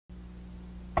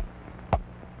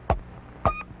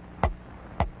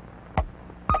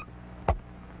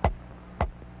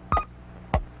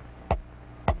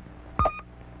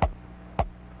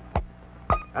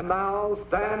And now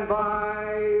stand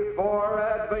by for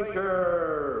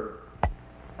adventure.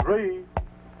 3,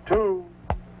 2,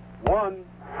 1.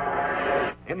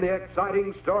 In the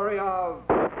exciting story of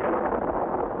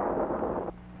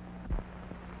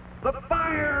the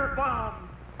Firebomb.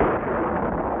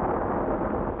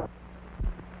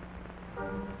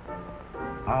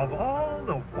 Of all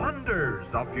the wonders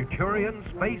of Futurian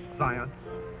space science,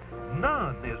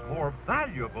 none is more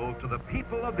valuable to the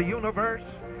people of the universe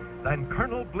than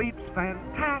Colonel Bleep's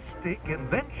fantastic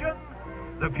invention,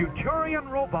 the Futurian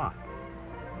robot.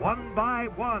 One by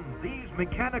one, these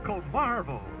mechanical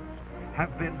marvels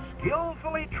have been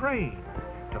skillfully trained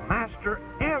to master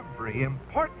every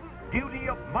important duty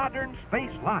of modern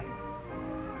space life.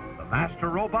 The master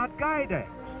robot Guidex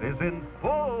is in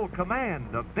full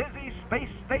command of busy Space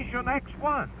Station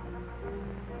X1.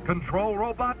 Control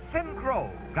robot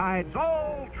Synchro guides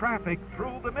all traffic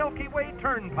through the Milky Way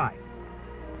Turnpike.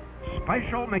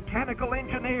 Special mechanical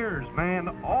engineers man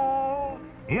all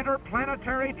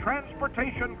interplanetary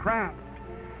transportation craft,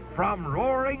 from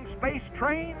roaring space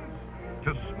trains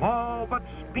to small but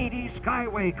speedy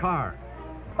skyway cars.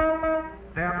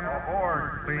 Step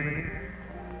aboard, please.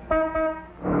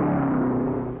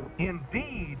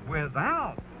 Indeed,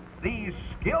 without these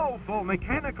skillful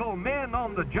mechanical men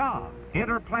on the job,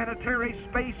 interplanetary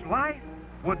space life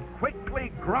would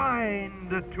quickly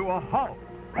grind to a halt.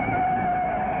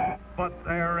 But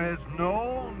there is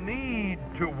no need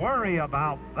to worry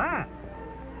about that,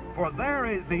 for there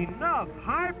is enough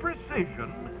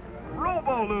high-precision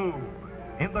Robolube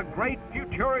in the great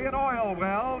Futurian oil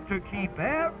well to keep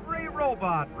every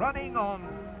robot running on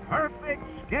perfect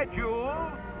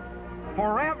schedule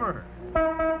forever.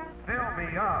 Fill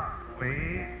me up,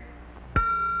 please.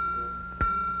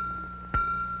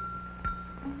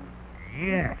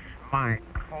 Yes, my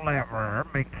clever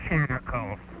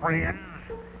mechanical friends.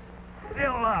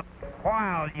 Fill up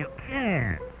while you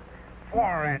can,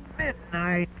 for at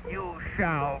midnight you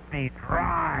shall be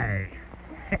dry.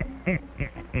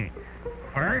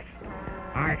 First,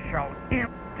 I shall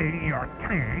empty your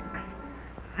tanks,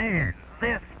 then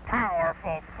this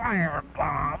powerful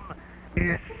firebomb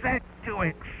is set to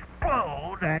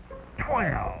explode at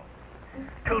 12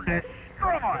 to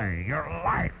destroy your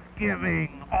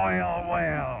life-giving oil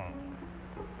wells.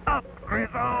 Up,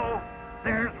 Grizzo!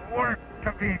 There's work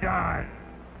to be done.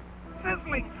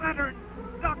 Sizzling Saturn,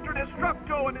 Doctor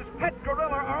Destructo and his pet gorilla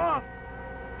are off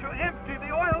to empty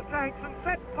the oil tanks and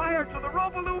set fire to the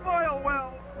Robolube oil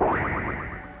well.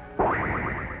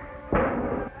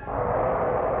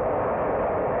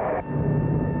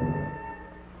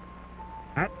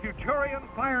 At Futurian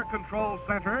Fire Control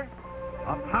Center,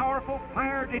 a powerful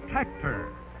fire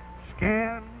detector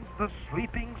scans the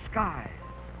sleeping skies.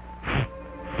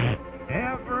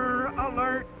 Ever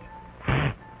alert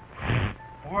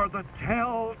for the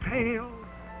telltale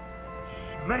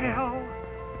smell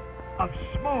of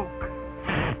smoke.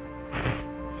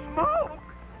 Smoke!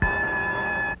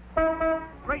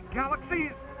 Great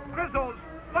galaxies, Grizzo's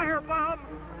firebomb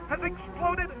has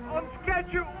exploded on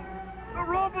schedule. The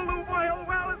Robolube oil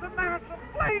well is a mass of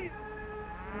flames.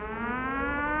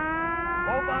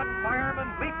 Robot firemen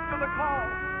leap to the call.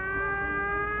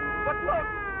 But look,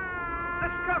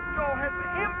 Destructo has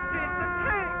emptied the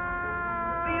tank.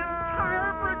 The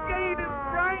entire brigade is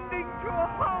grinding to a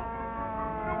halt.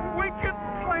 The wicked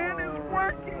plan is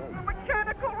working. The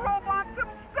mechanical robots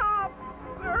have stopped.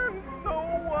 There's no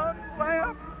one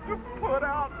left to put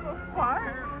out the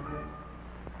fire.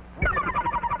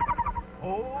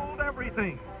 Hold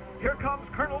everything. Here comes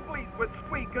Colonel Bleep with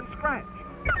Squeek and Scratch.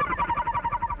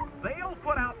 They'll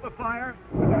put out the fire.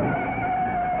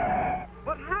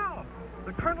 But how?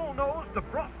 The Colonel knows the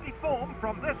frosty foam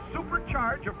from this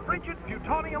supercharge of frigid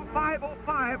plutonium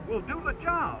 505 will do the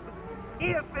job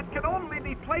if it can only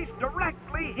be placed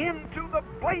directly into the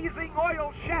blazing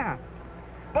oil shaft.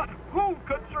 But who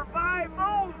could survive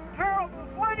those terrible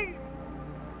flames?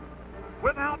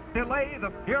 Without delay,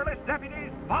 the fearless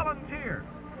deputies volunteer.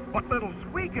 But little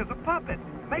Squeak is a puppet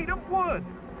made of wood.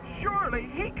 Surely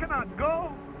he cannot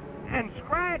go. And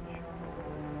Scratch?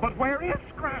 But where is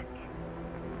Scratch?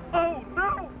 Oh,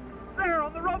 no! There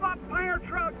on the robot fire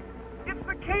truck! It's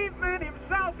the caveman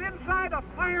himself inside a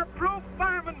fireproof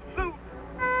fireman suit!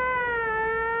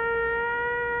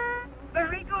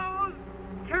 There he goes,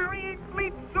 carrying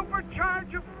Bleep's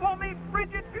supercharge of foamy,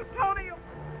 frigid plutonium!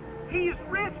 He's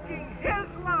risking his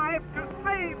life to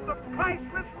save the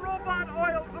priceless robot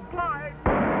oil supply!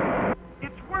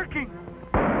 It's working!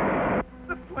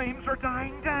 The flames are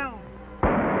dying down!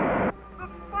 The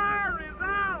fire is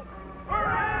out!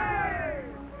 Hooray!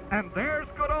 And there's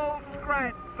good old Scratch!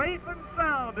 night safe and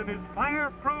sound in his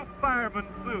fireproof fireman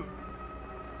suit.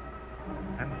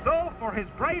 And so, for his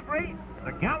bravery,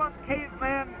 the gallant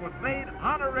caveman was made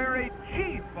honorary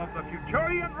chief of the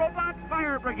Futurian Robot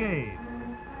Fire Brigade,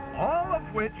 all of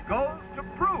which goes to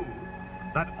prove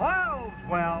that all's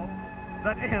well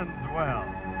that ends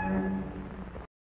well.